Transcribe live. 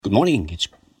Good morning. It's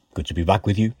good to be back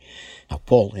with you. Now,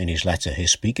 Paul, in his letter, is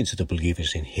speaking to the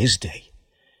believers in his day,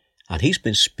 and he's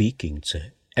been speaking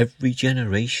to every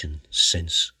generation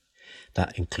since.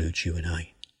 That includes you and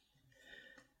I.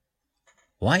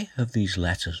 Why have these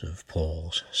letters of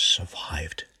Paul's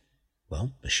survived?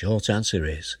 Well, the short answer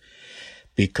is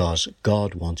because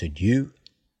God wanted you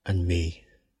and me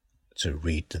to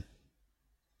read them.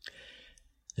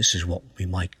 This is what we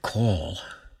might call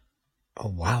a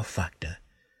wow factor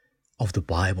of the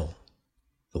Bible,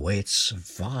 the way it's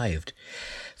survived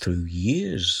through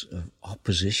years of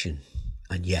opposition,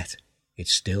 and yet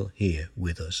it's still here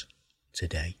with us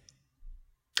today.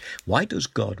 Why does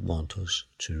God want us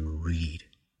to read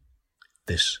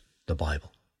the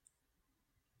Bible?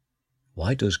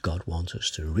 Why does God want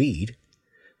us to read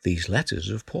these letters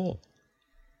of Paul?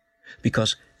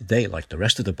 Because they, like the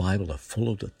rest of the Bible, are full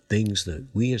of the things that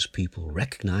we as people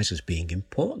recognize as being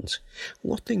important.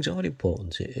 What things are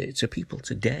important to people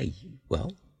today?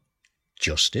 Well,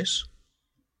 justice,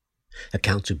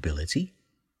 accountability,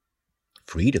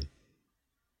 freedom,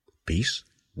 peace,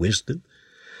 wisdom,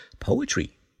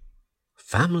 poetry,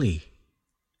 family,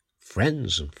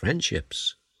 friends and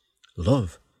friendships,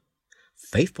 love,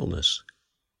 faithfulness,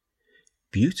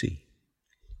 beauty,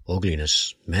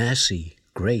 ugliness, mercy,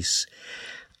 grace,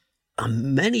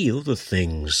 and many other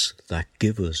things that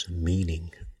give us meaning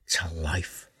to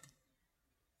life.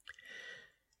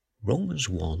 Romans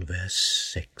 1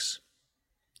 verse 6.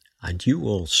 And you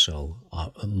also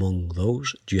are among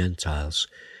those Gentiles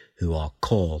who are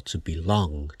called to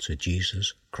belong to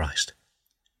Jesus Christ.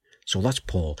 So that's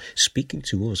Paul speaking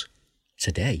to us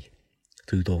today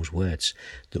through those words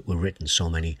that were written so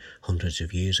many hundreds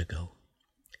of years ago.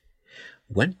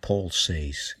 When Paul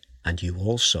says, and you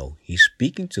also, he's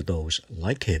speaking to those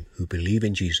like him who believe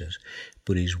in Jesus,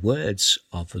 but his words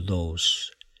are for those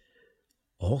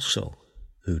also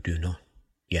who do not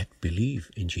yet believe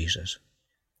in Jesus.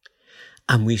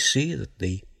 And we see that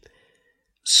the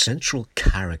central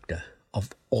character of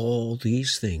all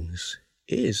these things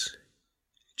is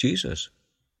Jesus.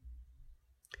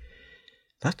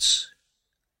 That's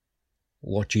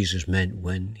what Jesus meant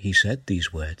when he said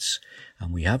these words,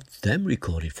 and we have them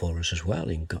recorded for us as well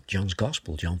in John's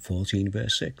Gospel, John 14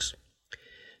 verse 6.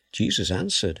 Jesus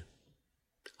answered,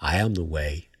 I am the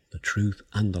way, the truth,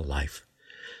 and the life.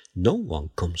 No one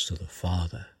comes to the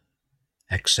Father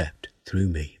except through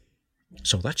me.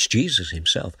 So that's Jesus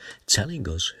himself telling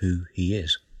us who he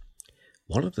is.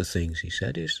 One of the things he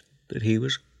said is that he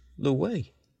was the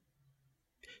way.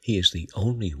 He is the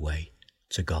only way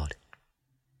to God.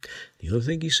 The other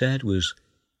thing he said was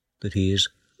that he is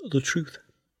the truth.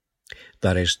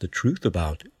 That is the truth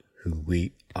about who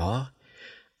we are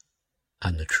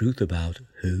and the truth about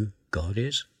who God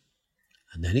is.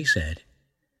 And then he said,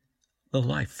 the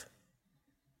life.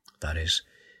 That is,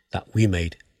 that we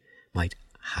might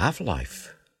have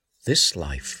life, this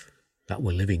life that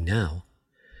we're living now,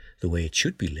 the way it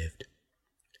should be lived,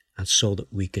 and so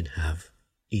that we can have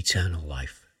eternal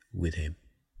life with him.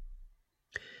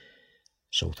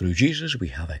 So through Jesus we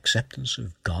have acceptance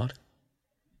of God,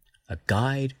 a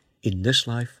guide in this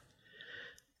life,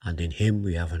 and in him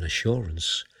we have an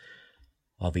assurance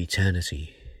of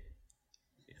eternity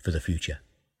for the future.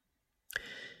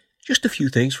 Just a few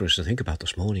things for us to think about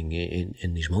this morning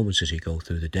in these moments as we go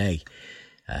through the day.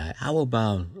 How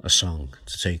about a song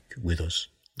to take with us?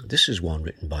 This is one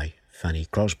written by Fanny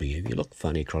Crosby. If you look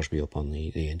Fanny Crosby up on the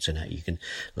internet, you can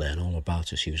learn all about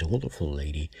her. She was a wonderful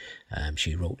lady.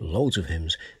 She wrote loads of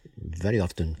hymns, very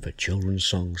often for children's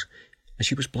songs, and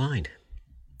she was blind.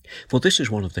 Well, this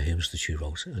is one of the hymns that she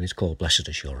wrote, and it's called Blessed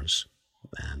Assurance.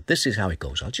 This is how it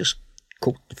goes. I'll just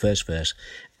quote the first verse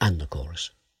and the chorus.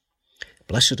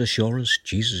 Blessed assurance,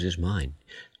 Jesus is mine.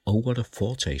 Oh, what a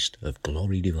foretaste of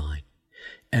glory divine.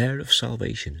 Heir of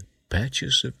salvation,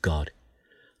 purchase of God,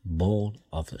 born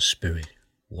of the Spirit,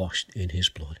 washed in his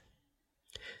blood.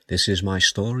 This is my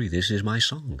story, this is my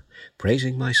song,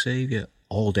 praising my Saviour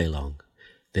all day long.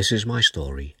 This is my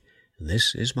story,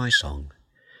 this is my song,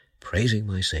 praising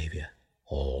my Saviour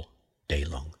all day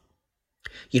long.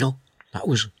 You know, that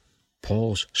was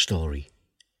Paul's story.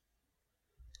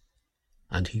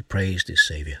 And he praised his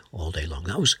Saviour all day long.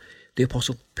 That was the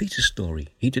Apostle Peter's story.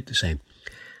 He did the same.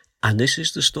 And this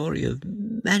is the story of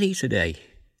many today.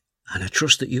 And I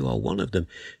trust that you are one of them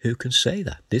who can say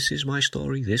that. This is my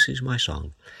story, this is my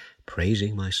song,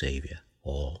 praising my Saviour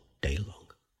all day long.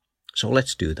 So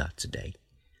let's do that today.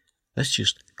 Let's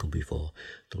just come before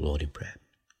the Lord in prayer.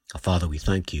 Our Father, we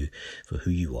thank you for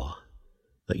who you are,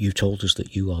 that you've told us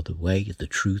that you are the way, the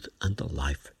truth, and the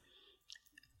life.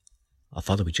 Our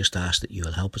Father, we just ask that you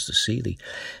will help us to see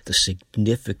the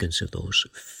significance of those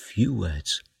few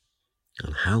words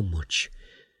and how much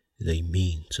they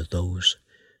mean to those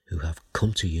who have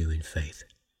come to you in faith.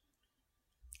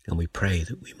 And we pray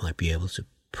that we might be able to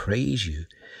praise you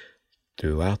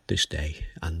throughout this day,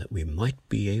 and that we might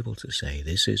be able to say,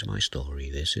 this is my story,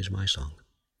 this is my song,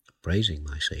 praising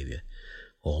my Saviour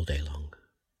all day long.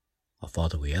 Our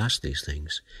Father, we ask these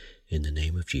things in the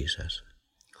name of Jesus.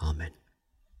 Amen.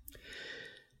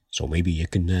 So maybe you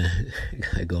can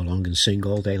go along and sing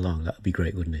all day long. That would be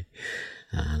great, wouldn't it?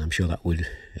 And I'm sure that would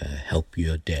help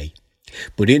your day.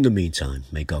 But in the meantime,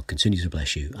 may God continue to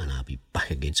bless you, and I'll be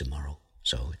back again tomorrow.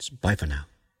 So it's bye for now.